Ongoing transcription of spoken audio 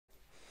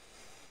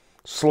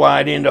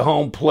Slide into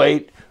home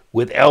plate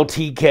with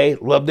LTK.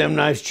 Love Them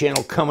Knives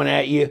channel coming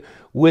at you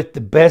with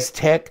the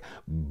Bestech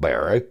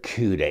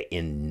Barracuda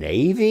in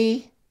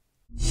navy.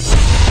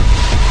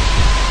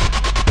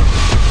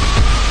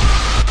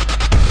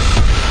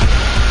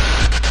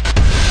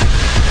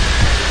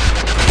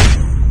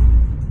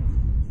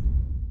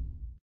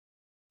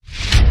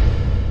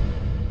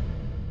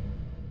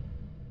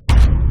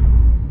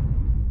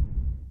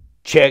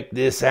 Check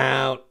this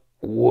out.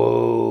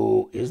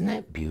 Whoa, isn't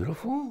that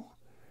beautiful?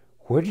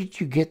 Where did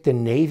you get the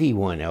navy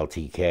one,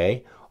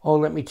 LTK? Oh,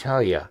 let me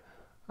tell you.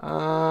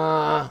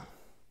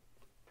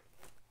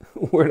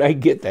 Where'd I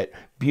get that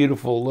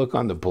beautiful look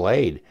on the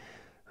blade?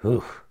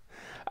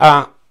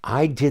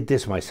 I did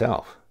this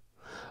myself.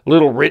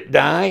 Little RIT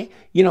dye.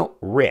 You know,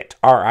 RIT,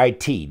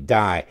 R-I-T,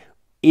 dye.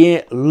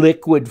 In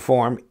liquid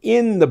form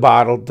in the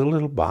bottle, the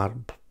little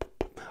bottle.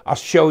 I'll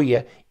show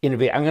you in a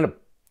video. I'm going to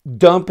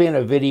dump in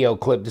a video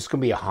clip. This is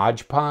going to be a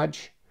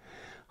hodgepodge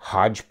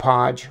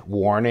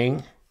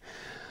warning.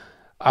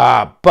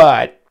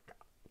 But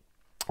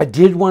I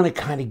did want to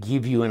kind of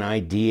give you an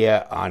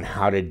idea on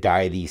how to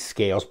dye these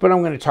scales, but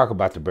I'm going to talk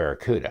about the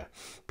Barracuda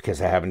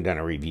because I haven't done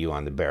a review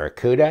on the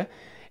Barracuda,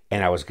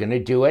 and I was going to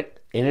do it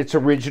in its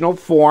original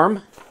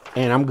form,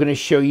 and I'm going to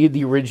show you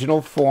the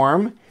original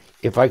form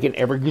if I can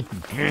ever get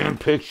the damn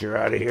picture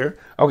out of here.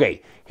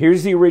 Okay,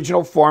 here's the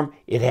original form.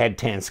 It had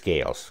 10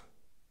 scales.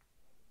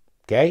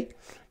 Okay,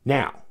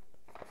 now,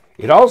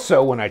 it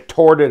also, when I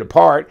tore it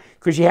apart,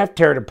 because you have to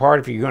tear it apart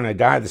if you're going to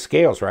dye the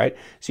scales, right?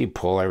 So you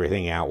pull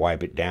everything out,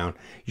 wipe it down.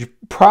 You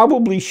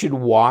probably should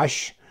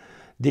wash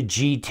the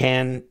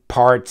G10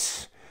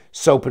 parts,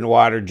 soap and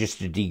water, just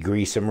to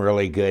degrease them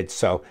really good.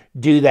 So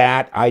do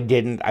that. I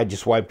didn't. I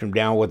just wiped them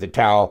down with a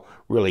towel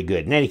really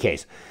good. In any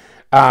case,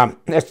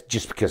 that's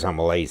just because I'm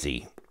a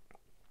lazy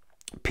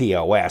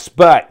POS.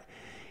 But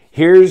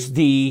here's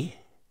the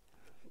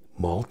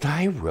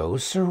multi-row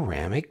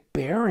ceramic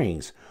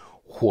bearings.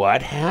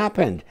 What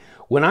happened?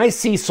 When I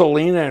see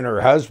Selena and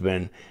her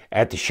husband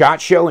at the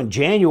SHOT Show in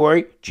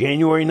January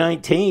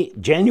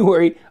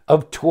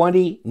of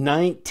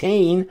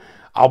 2019,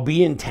 I'll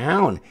be in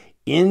town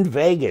in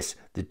Vegas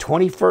the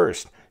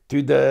 21st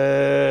through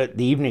the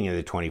evening of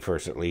the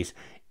 21st at least,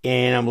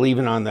 and I'm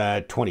leaving on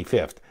the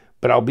 25th.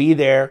 But I'll be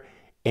there,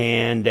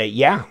 and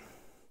yeah,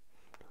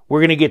 we're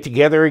going to get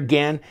together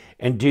again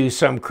and do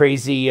some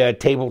crazy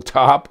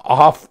tabletop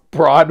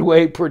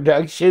off-Broadway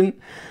production,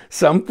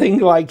 something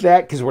like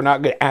that, because they're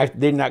not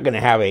going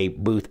to have a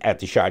booth at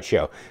the SHOT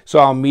Show. So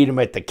I'll meet them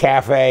at the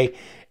cafe,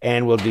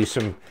 and we'll do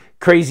some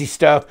crazy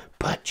stuff.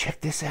 But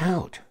check this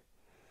out.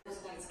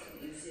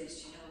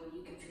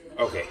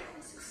 Okay,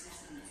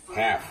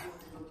 half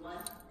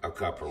a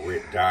cup of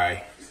RIT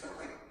dye,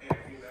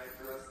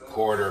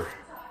 quarter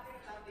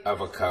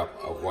of a cup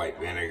of white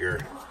vinegar,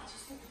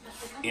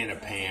 in a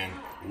pan,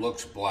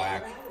 looks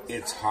black,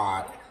 it's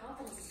hot.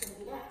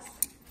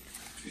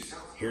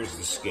 Here's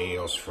the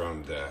scales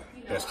from the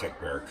Bestech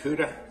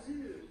Barracuda.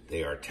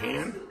 They are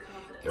tan.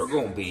 They're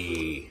going to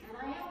be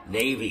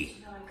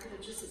navy.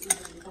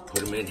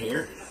 Put them in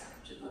here.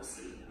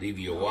 Leave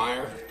you a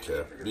wire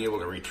to be able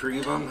to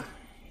retrieve them.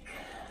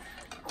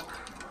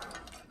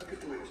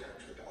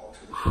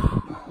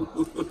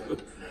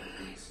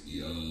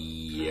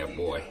 Yeah,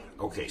 boy.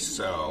 Okay,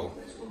 so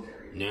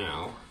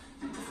now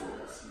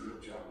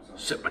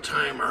set my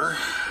timer,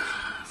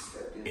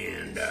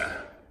 and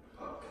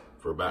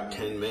for about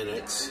 10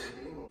 minutes.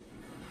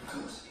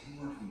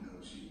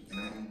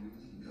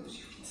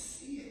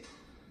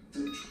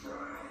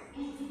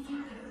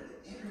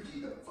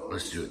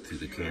 Let's do it through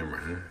the camera,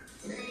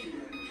 huh?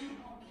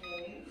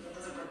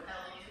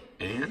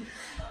 And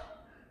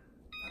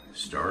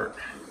start.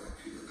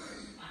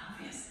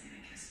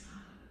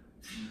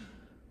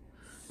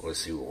 Let's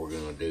see what we're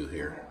gonna do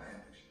here.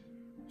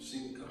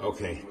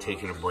 Okay,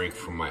 taking a break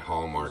from my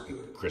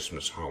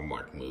Christmas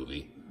Hallmark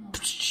movie.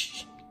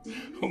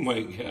 Oh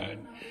my God.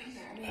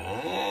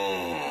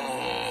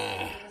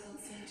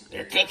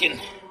 They're cooking.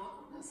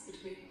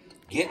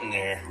 Getting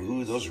there.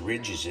 Ooh, those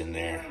ridges in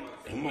there.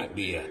 It might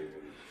be a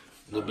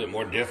little bit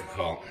more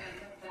difficult.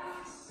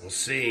 We'll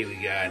see. We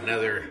got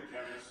another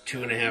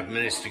 2.5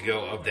 minutes to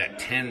go of that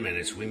 10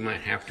 minutes. We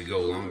might have to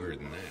go longer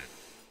than that.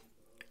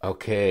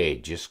 Okay,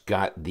 just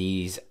got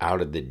these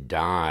out of the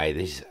dye.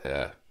 These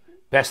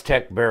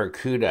Bestech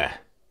Barracuda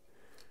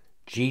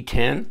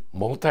G10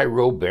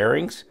 multi-row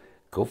bearings.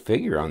 Go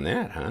figure on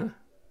that, huh?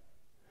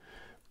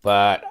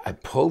 But I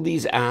pulled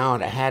these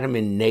out. I had them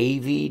in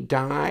navy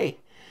dye,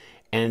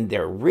 and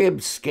they're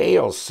ribbed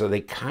scales, so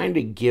they kind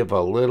of give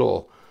a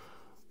little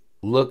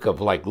look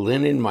of like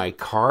linen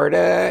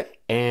micarta,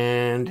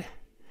 and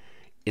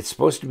it's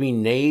supposed to be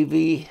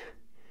navy.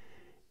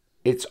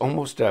 It's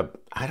almost a,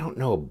 I don't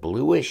know, a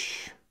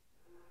bluish,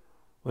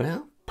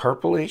 well,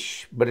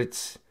 purplish, but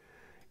it's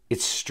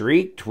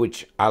streaked,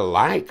 which I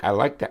like. I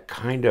like that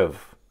kind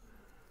of,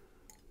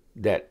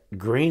 that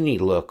grainy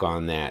look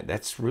on that.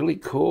 That's really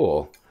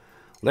cool.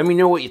 Let me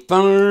know what you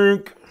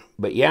think.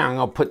 But yeah, I'm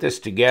going to put this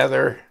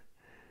together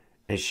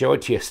and show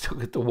it to you. I still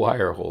got the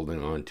wire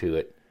holding on to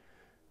it.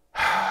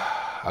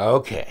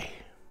 Okay.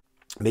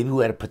 Maybe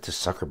we ought to put this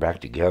sucker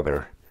back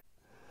together.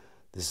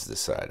 This is the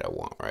side I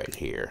want right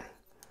here.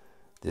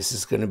 This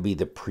is going to be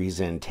the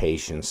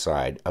presentation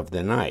side of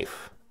the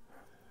knife.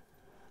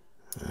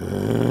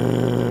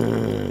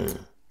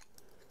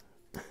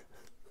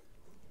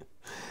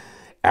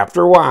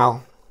 After a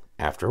while,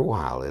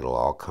 it'll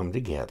all come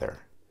together.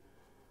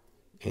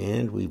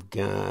 And we've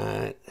got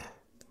a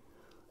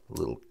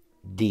little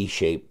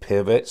D-shaped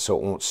pivot so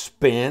it won't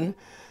spin.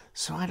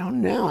 So I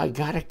don't know. I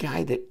got a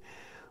guy that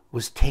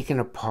was taking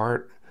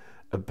apart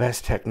a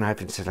Bestech knife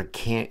and said, I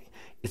can't,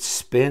 it's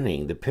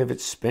spinning. The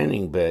pivot's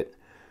spinning, but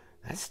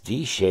that's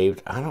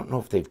D-shaped. I don't know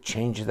if they've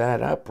changed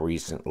that up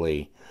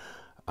recently.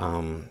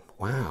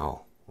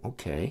 Wow.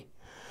 Okay.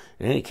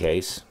 In any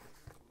case,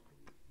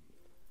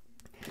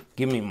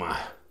 give me my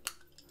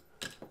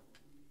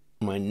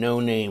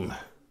no-name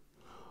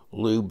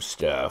lube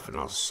stuff, and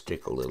I'll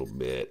stick a little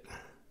bit,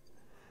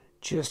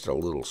 just a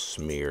little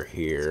smear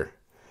here,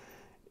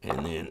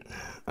 and then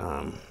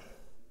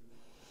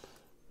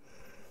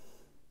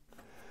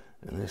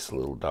and this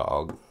little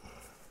dog,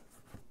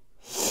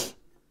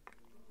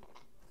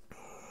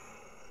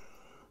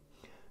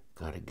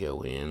 got to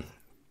go in.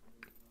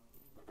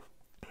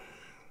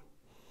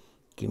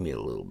 Give me a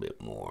little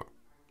bit more.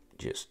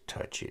 Just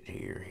touch it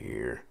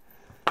here,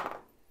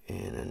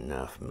 and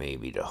enough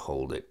maybe to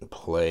hold it in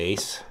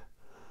place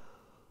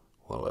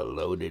while I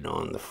load it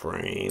on the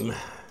frame.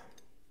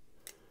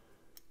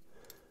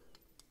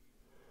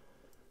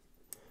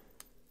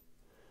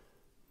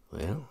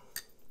 Well,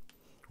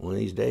 one of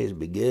these days will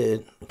be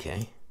good.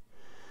 Okay.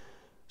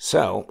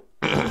 So,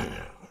 let's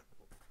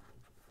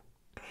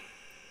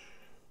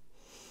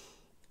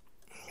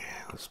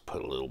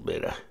put a little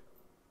bit of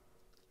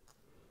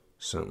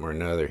something or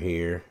another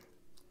here.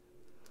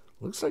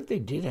 Looks like they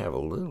did have a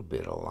little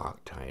bit of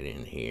Loctite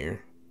in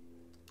here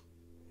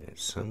at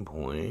some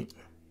point,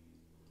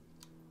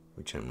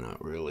 which I'm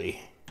not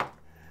really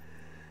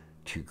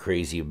too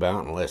crazy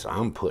about unless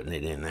I'm putting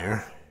it in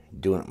there,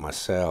 doing it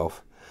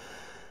myself.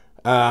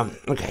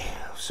 Okay,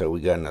 so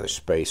we got another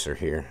spacer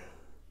here.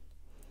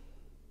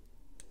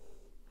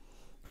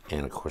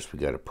 And of course we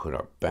got to put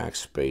our back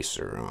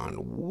spacer on,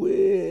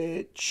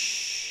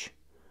 which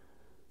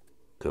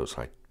goes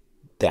like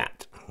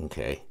that.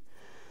 Okay.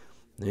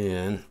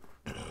 Then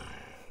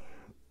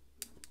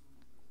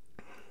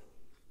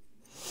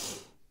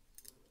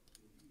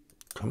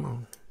come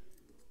on.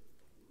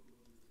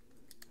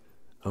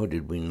 Oh,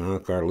 did we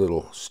knock our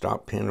little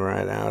stop pin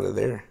right out of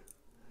there?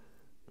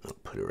 I'll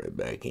put it right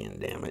back in,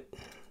 damn it.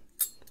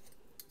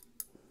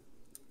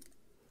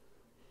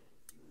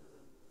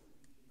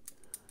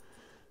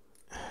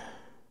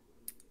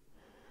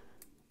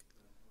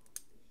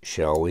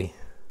 Shall we?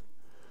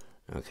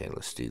 Okay,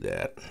 let's do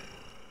that.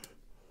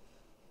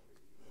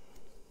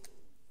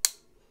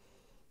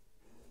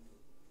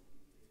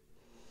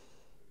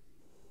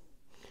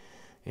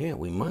 Yeah,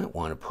 we might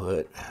want to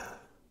put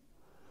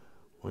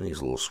one of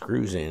these little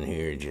screws in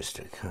here just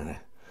to kind of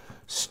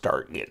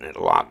start getting it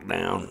locked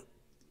down.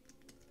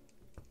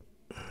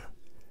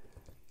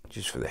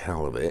 Just for the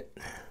hell of it.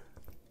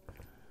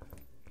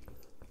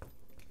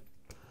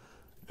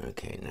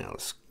 Okay, now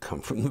let's come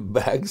from the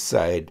back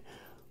side.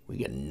 We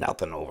got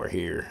nothing over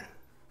here.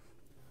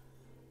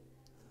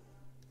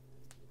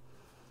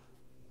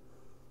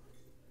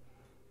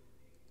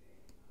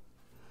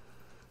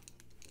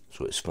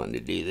 So it's fun to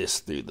do this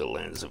through the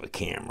lens of a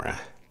camera.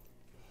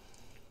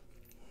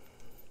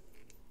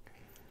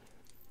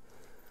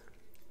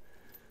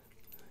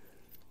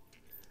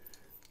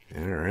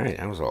 All right,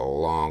 that was a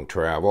long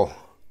travel.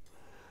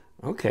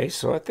 Okay,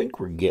 so I think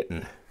we're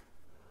getting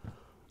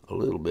a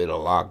little bit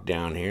of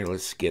lockdown here.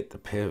 Let's get the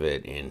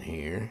pivot in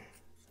here.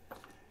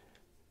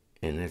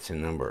 And that's a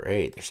number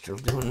 8. They're still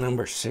doing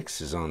number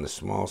 6s on the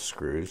small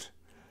screws.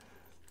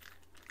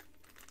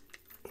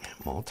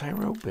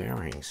 Multi-row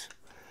bearings.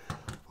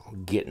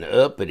 Getting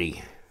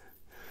uppity.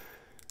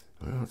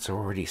 Well, it's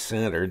already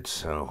centered,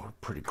 so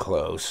pretty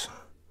close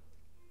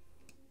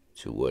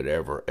to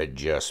whatever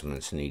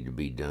adjustments need to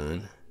be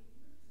done.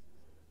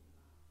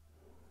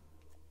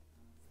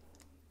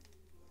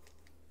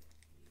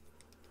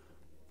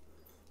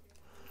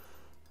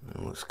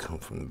 Now let's come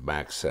from the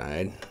back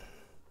side.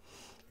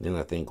 Then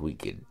I think we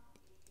could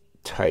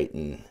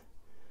tighten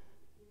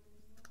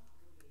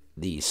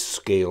these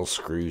scale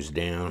screws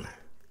down.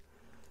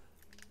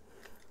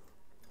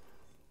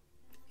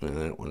 And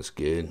that one's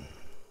good.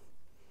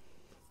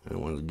 That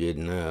one's good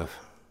enough.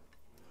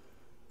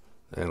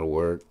 That'll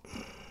work.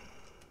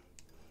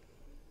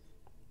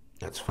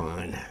 That's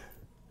fine.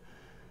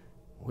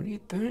 What do you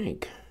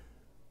think?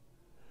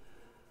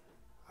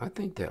 I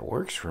think that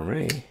works for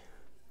me.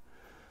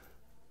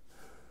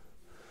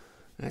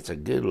 That's a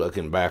good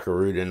looking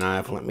Barracuda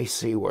knife. Let me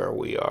see where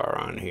we are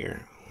on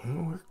here.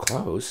 Well, we're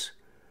close.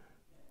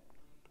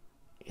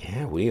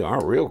 Yeah, we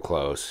are real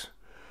close.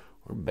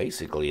 We're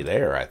basically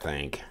there, I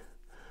think.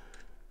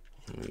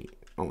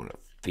 I want to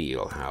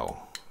feel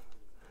how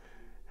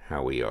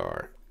we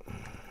are.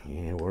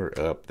 Yeah, we're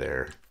up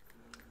there.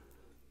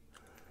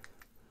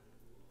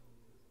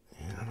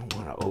 Yeah, I don't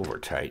want to over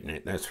tighten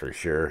it, that's for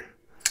sure.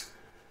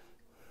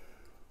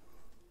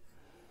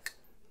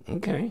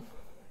 Okay.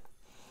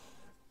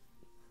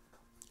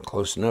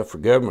 Close enough for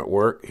government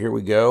work. Here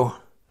we go.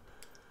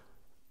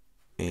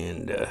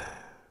 And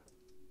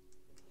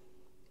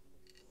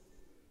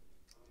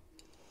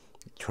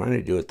trying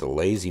to do it the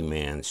lazy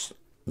man's,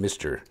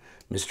 Mr.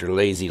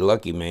 Lazy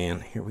Lucky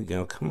Man. Here we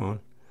go. Come on.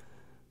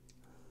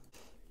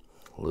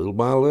 Little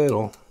by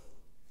little.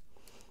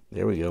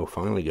 There we go.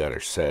 Finally got her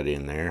set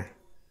in there.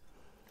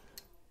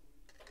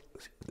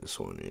 Let's get this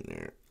one in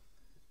there.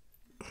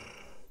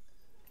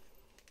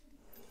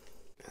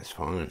 That's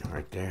fine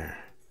right there.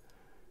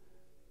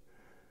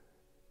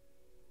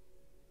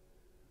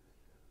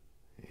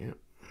 Yep,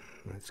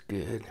 that's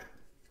good.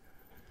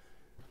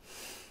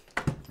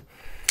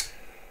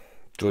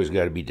 It's always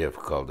got to be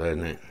difficult,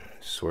 doesn't it?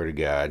 Swear to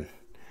God.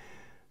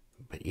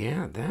 But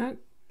yeah, that,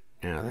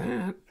 now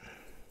that.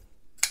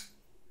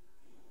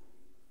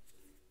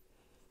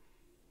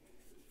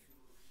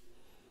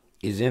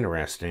 Is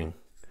interesting.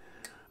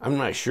 I'm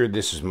not sure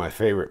this is my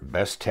favorite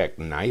Bestech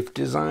knife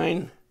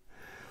design,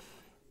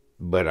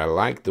 but I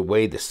like the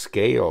way the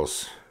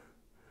scales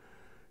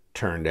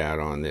turned out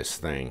on this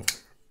thing.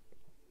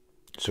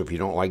 So if you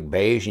don't like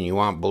beige and you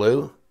want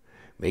blue,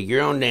 make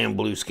your own damn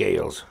blue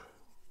scales.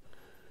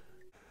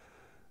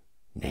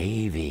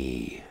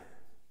 Navy.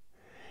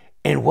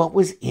 And what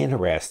was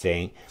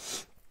interesting,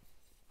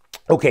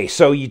 okay,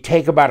 so you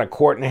take about 1.5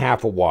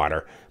 quarts of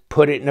water,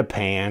 put it in a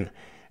pan,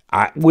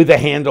 with a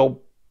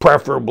handle,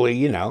 preferably,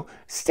 you know,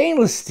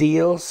 stainless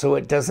steel, so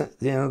it doesn't,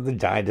 you know, the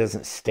dye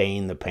doesn't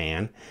stain the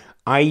pan.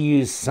 I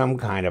use some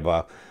kind of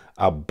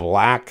a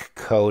black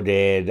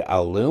coated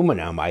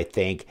aluminum, I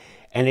think,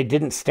 and it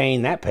didn't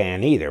stain that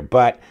pan either.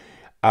 But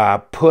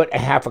put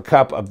 1/2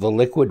 cup of the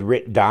liquid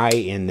RIT dye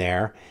in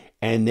there,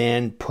 and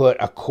then put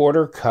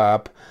 1/4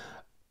 cup.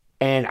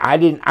 And I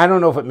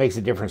don't know if it makes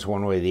a difference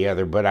one way or the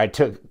other, but I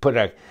put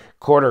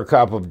 1/4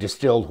 cup of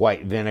distilled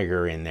white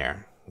vinegar in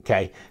there.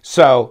 Okay,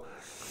 so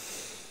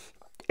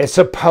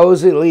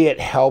supposedly it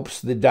helps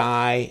the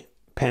dye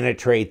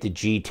penetrate the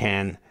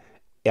G10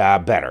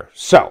 better.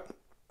 So,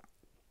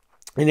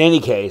 in any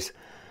case,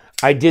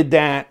 I did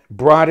that,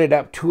 brought it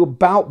up to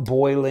about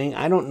boiling.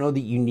 I don't know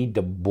that you need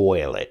to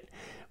boil it,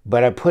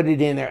 but I put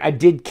it in there. I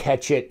did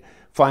catch it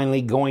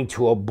finally going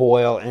to a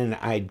boil, and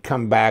I'd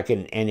come back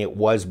and it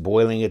was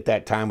boiling at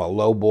that time, a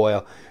low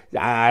boil.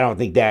 I don't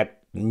think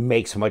that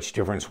makes much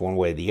difference one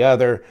way or the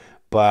other.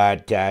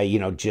 But, you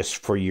know,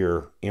 just for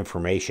your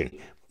information,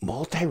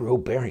 multi-row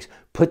bearings.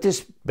 Put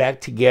this back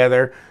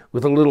together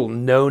with a little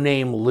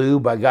no-name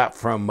lube I got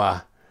from,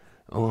 oh,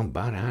 I'm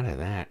about out of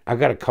that. I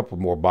got a couple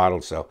more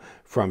bottles, though,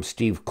 from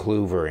Steve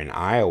Kluver in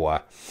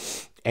Iowa.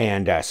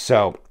 And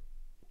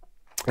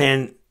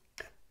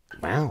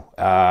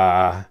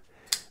wow,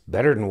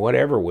 better than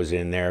whatever was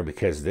in there,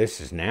 because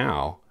this is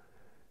now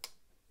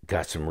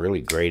got some really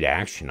great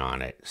action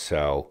on it.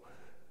 So,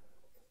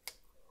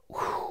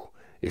 whew.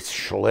 It's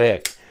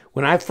slick.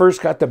 When I first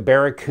got the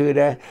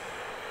Barracuda,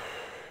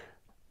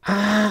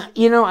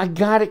 you know, I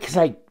got it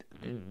because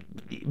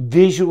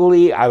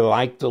visually, I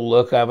liked the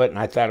look of it, and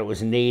I thought it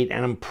was neat,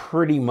 and I'm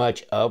pretty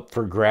much up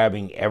for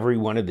grabbing every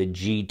one of the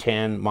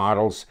G10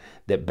 models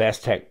that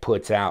Bestech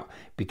puts out,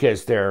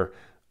 because they're,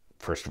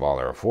 first of all,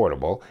 they're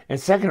affordable, and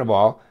second of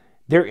all,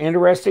 they're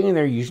interesting, and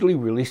they're usually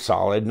really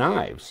solid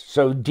knives.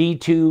 So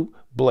D2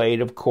 blade,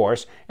 of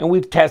course, and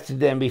we've tested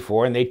them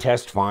before, and they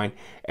test fine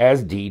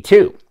as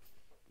D2.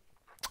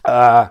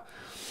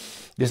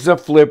 This is a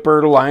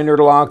flipper, liner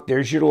lock.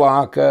 There's your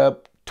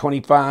lockup,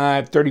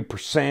 25,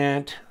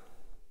 30%.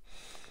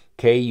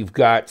 Okay, you've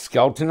got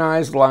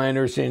skeletonized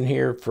liners in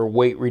here for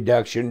weight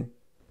reduction.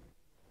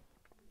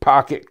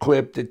 Pocket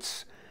clip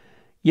that's,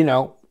 you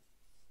know,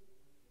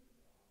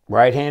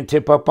 right hand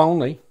tip up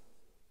only.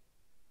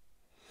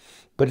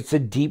 But it's a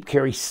deep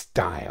carry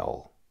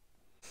style.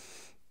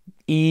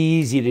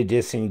 Easy to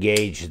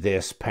disengage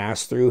this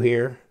pass through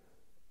here.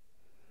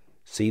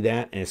 See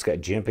that? And it's got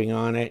jimping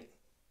on it.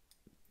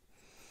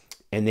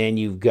 And then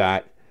you've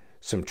got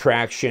some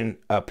traction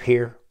up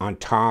here on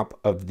top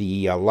of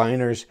the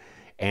liners,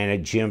 and a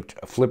jimped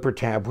flipper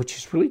tab, which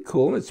is really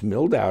cool. It's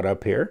milled out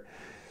up here.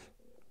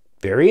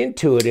 Very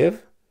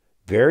intuitive,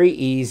 very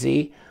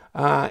easy.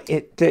 I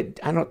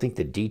don't think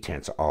the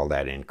detent's all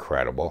that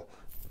incredible.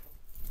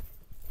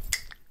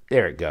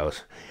 There it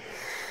goes.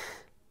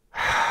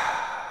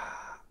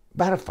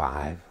 About a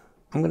 5.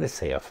 I'm going to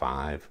say a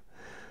 5.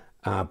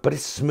 But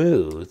it's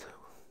smooth.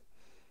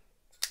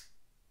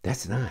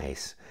 That's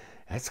nice.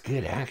 That's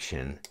good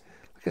action.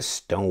 Like a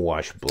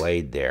stonewash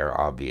blade there,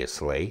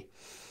 obviously.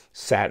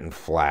 Satin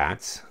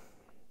flats.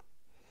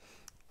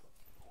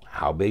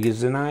 How big is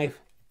the knife?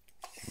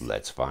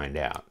 Let's find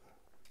out.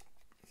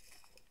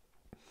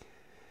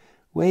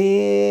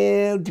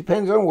 Well,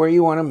 depends on where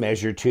you want to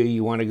measure to.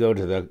 You want to go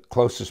to the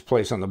closest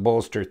place on the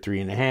bolster,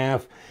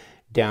 3.5.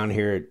 Down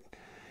here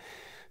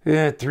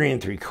at 3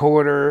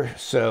 3/4.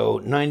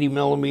 So 90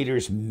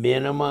 millimeters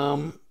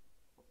minimum.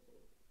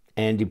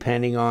 And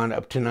depending on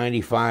up to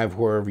 95,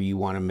 wherever you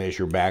want to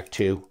measure back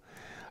to.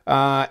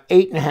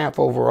 8.5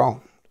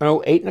 overall.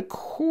 Oh, 8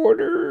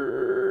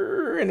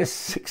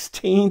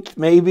 1/4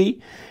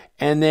 maybe.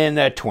 And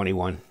then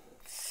 21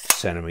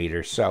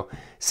 centimeters. So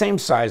same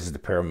size as the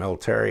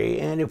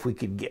paramilitary. And if we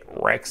could get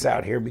Rex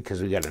out here,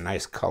 because we got a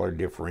nice color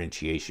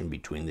differentiation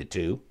between the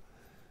two,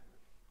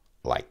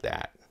 like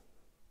that.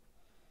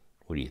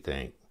 What do you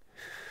think?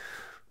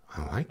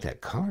 I like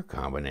that color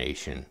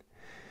combination.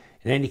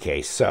 In any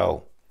case,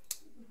 so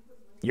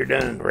you're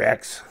done,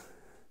 Rex.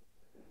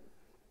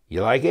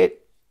 You like it?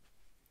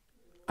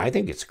 I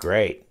think it's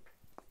great.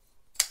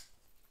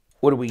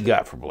 What do we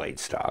got for blade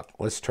stock?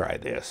 Let's try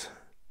this.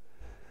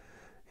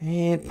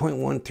 And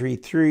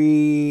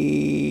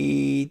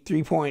 0.133,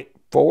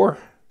 3.4.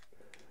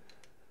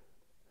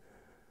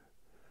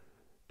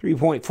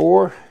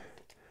 3.4.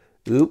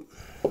 Oop.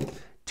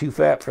 Too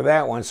fat for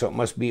that one, so it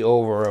must be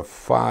over a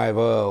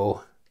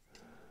 5.0.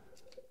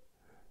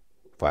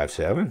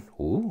 5.7.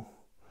 Ooh.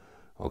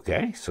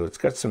 Okay, so it's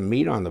got some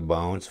meat on the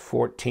bones.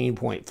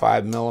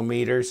 14.5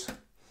 millimeters.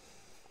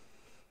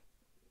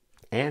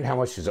 And how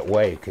much does it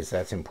weigh? Because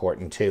that's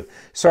important too.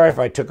 Sorry if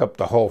I took up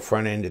the whole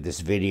front end of this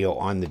video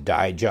on the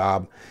dye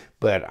job,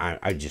 but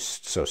I'm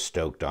just so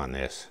stoked on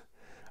this.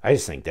 I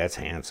just think that's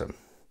handsome.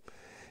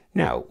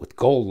 Now, with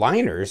gold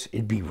liners,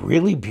 it'd be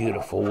really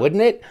beautiful,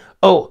 wouldn't it?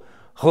 Oh,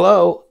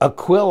 hello,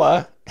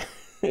 Aquila.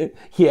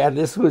 Yeah,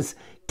 this was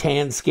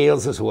tan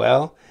scales as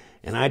well.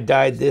 And I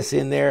dyed this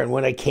in there, and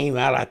when I came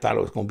out, I thought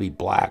it was going to be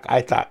black.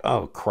 I thought,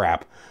 oh,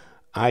 crap.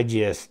 I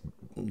just,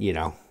 you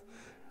know,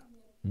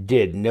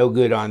 did no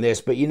good on this.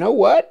 But you know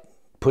what?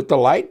 Put the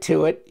light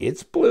to it.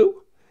 It's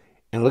blue.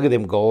 And look at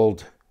them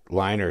gold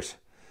liners.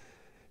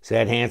 Is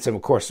that handsome?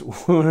 Of course,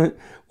 one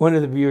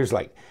of the viewers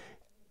like,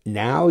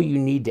 now you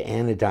need to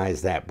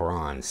anodize that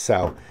bronze.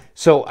 So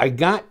I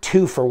got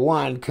 2 for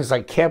 1 because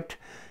I kept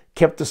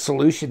the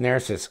solution there.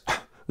 It says, I'm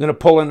going to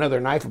pull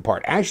another knife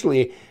apart.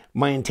 Actually,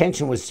 my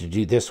intention was to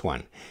do this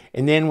one.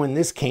 And then when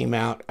this came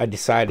out, I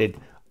decided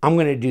I'm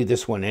going to do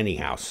this one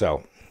anyhow.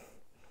 So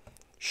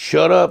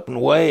shut up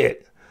and weigh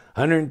it.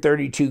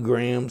 132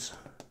 grams.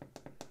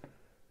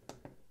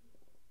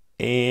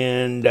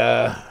 And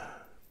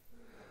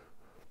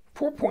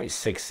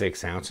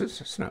 4.66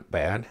 ounces. It's not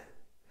bad.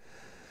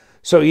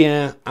 So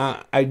yeah,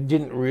 I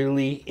didn't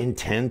really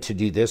intend to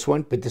do this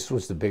one, but this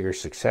was the bigger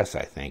success,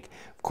 I think.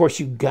 Of course,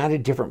 you've got a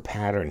different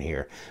pattern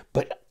here,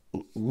 but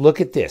look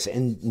at this.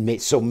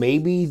 And so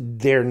maybe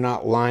they're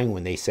not lying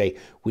when they say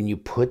when you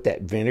put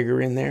that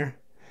vinegar in there,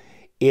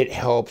 it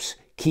helps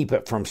keep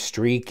it from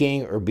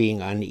streaking or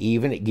being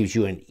uneven. It gives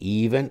you an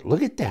even.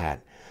 Look at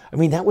that. I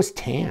mean, that was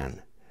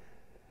tan.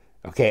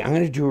 Okay, I'm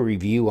going to do a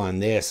review on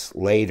this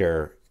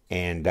later,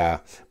 and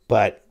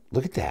but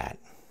look at that.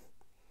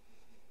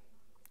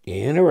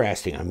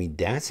 Interesting. I mean,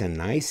 that's a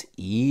nice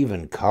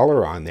even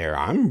color on there.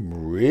 I'm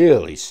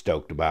really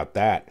stoked about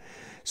that.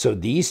 So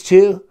these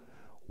two,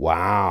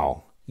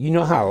 wow. You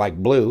know how I like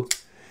blue.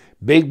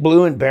 Big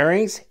blue in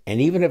bearings, and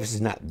even if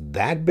it's not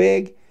that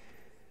big,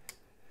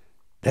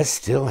 that's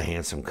still a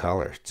handsome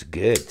color. It's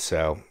good.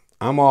 So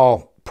I'm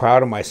all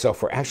proud of myself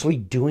for actually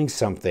doing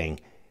something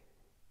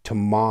to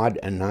mod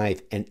a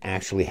knife and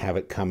actually have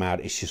it come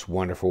out. It's just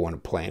wonderful when a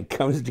plan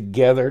comes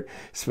together,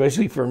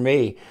 especially for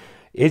me.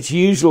 It's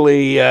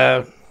usually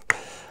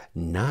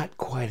not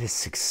quite as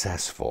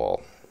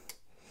successful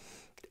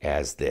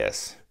as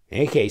this. In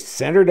any case,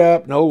 centered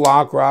up, no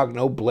lock rock,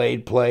 no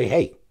blade play.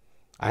 Hey,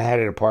 I had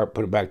it apart,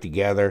 put it back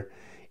together.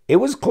 It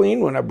was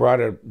clean when I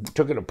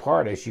took it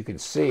apart, as you can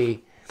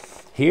see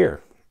here.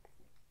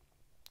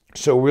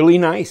 So really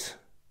nice.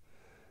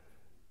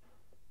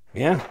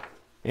 Yeah.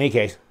 In any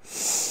case.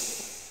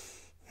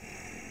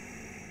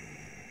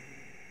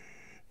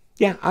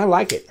 Yeah, I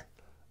like it.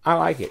 I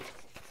like it.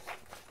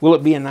 Will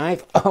it be a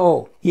knife?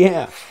 Oh,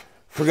 yeah.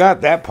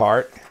 Forgot that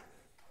part.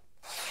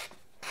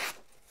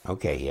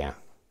 Okay, yeah.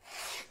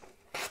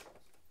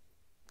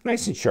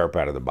 Nice and sharp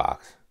out of the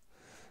box.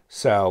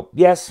 So,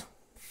 yes,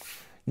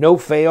 no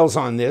fails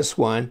on this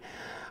one.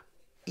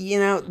 You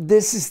know,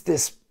 this is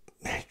this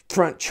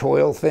front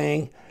choil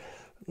thing.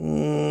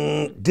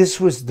 This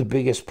was the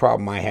biggest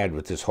problem I had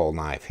with this whole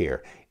knife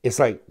here. It's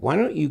like, why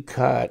don't you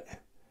cut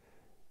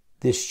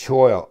this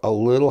choil a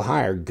little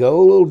higher? Go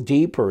a little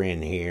deeper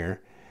in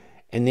here.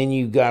 And then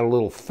you've got a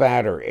little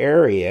fatter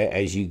area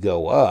as you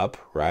go up,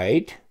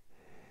 right?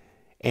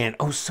 And,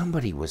 oh,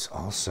 somebody was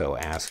also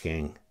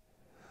asking,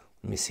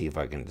 let me see if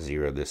I can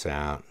zero this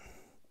out,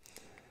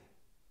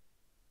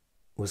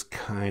 was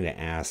kind of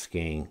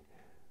asking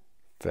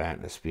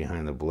fatness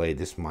behind the blade.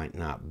 This might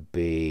not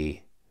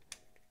be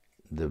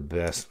the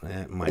best.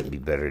 It might be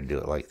better to do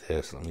it like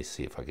this. Let me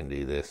see if I can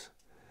do this.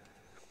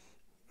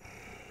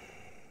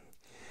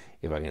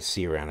 If I can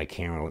see around the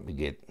camera, let me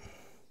get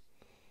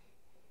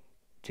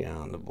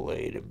down the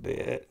blade a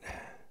bit.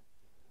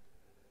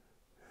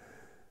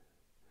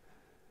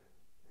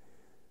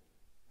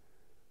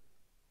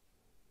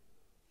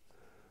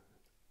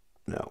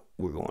 No,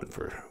 we're going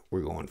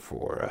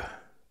for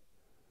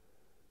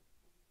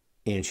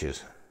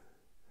inches.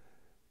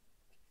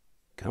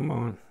 Come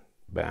on,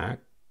 back,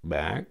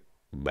 back,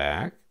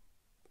 back.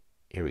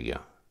 Here we go.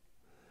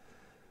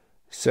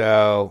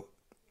 So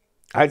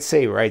I'd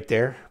say right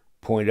there,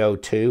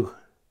 0.02.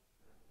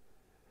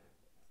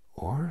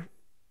 Or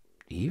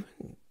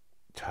even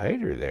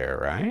tighter there,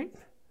 right?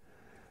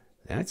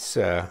 That's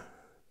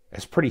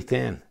pretty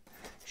thin.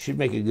 Should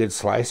make a good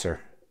slicer.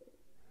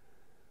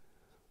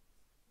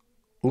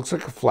 Looks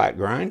like a flat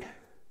grind.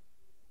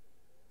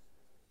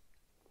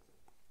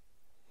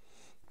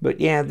 But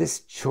yeah, this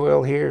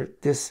choil here,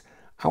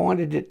 I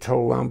wanted it to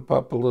lump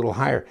up a little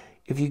higher.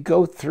 If you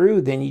go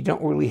through, then you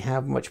don't really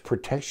have much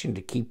protection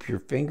to keep your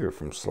finger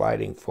from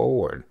sliding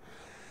forward.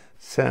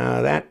 So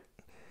that,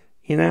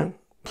 you know,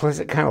 plus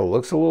it kind of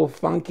looks a little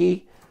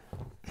funky.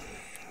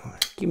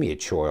 Give me a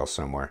choil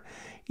somewhere.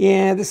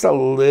 Yeah, this a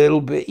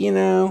little bit, you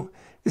know,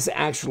 this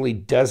actually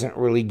doesn't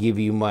really give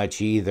you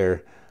much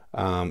either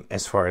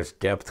as far as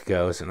depth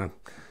goes. And I'm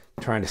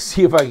trying to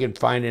see if I can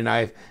find a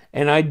knife.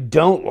 And I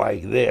don't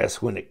like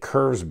this when it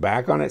curves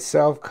back on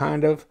itself,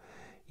 kind of.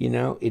 You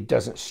know, it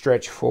doesn't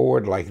stretch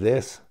forward like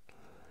this.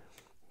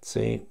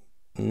 See?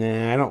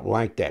 Nah, I don't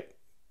like that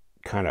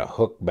kind of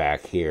hook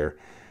back here.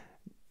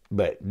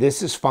 But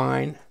this is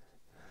fine.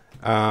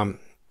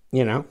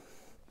 You know,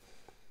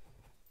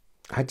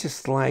 I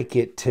just like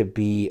it to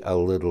be a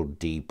little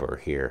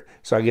deeper here.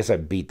 So I guess I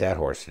beat that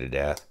horse to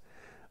death.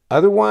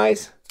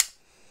 Otherwise,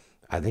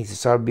 I think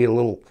this ought to be a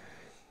little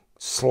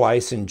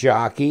slice and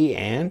jockey.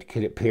 And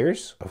could it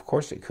pierce? Of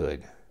course it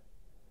could.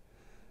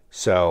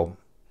 So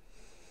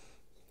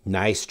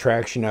nice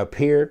traction up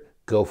here.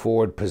 Go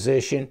forward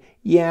position.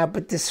 Yeah,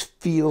 but this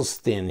feels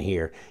thin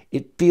here.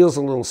 It feels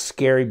a little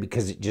scary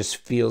because it just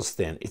feels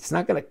thin. It's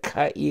not going to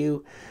cut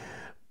you,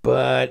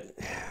 but,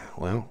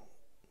 well,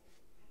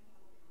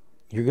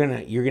 you're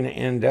gonna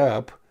end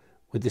up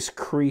with this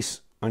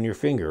crease on your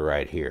finger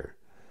right here.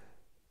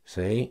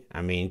 See?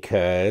 I mean,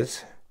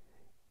 because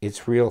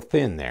it's real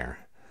thin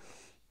there.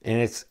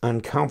 And it's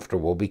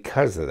uncomfortable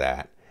because of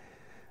that.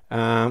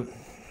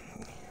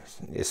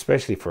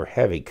 Especially for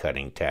heavy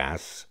cutting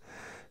tasks.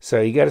 So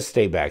you got to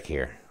stay back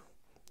here,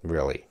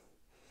 really.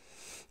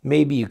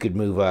 Maybe you could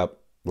move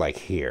up like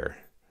here,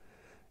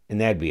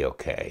 and that'd be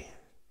okay.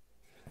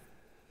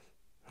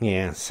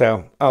 Yeah,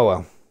 so, oh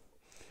well.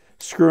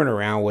 Screwing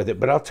around with it,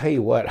 but I'll tell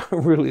you what, I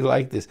really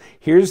like this.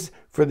 Here's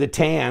for the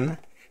tan,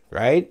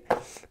 right?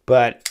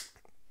 But,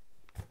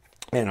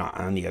 and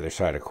on the other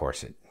side, of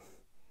course, it's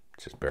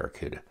just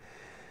Barracuda.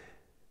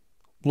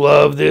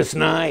 Love this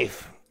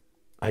knife.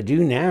 I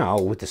do now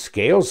with the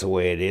scales the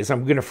way it is.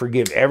 I'm going to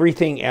forgive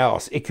everything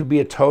else. It could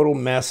be a total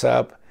mess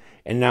up,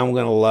 and now I'm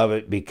going to love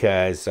it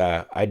because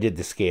I did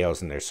the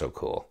scales and they're so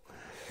cool.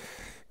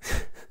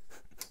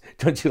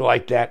 Don't you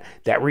like that?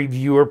 That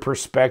reviewer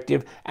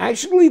perspective.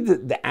 Actually,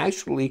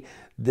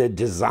 the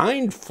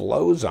design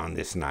flows on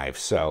this knife,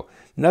 so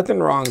nothing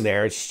wrong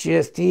there. It's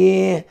just,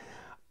 yeah,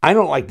 I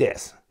don't like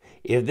this.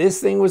 If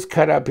this thing was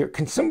cut up here,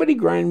 can somebody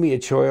grind me a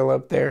choil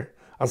up there?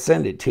 I'll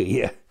send it to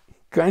you.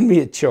 Grind me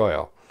a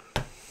choil.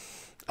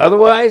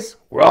 Otherwise,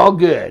 we're all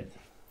good.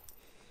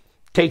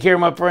 Take care,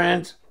 my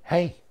friends.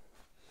 Hey,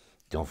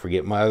 don't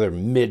forget my other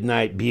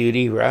midnight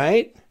beauty,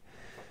 right?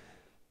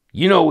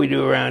 You know what we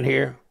do around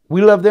here.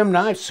 We love them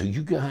knives, so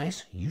you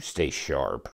guys, you stay sharp.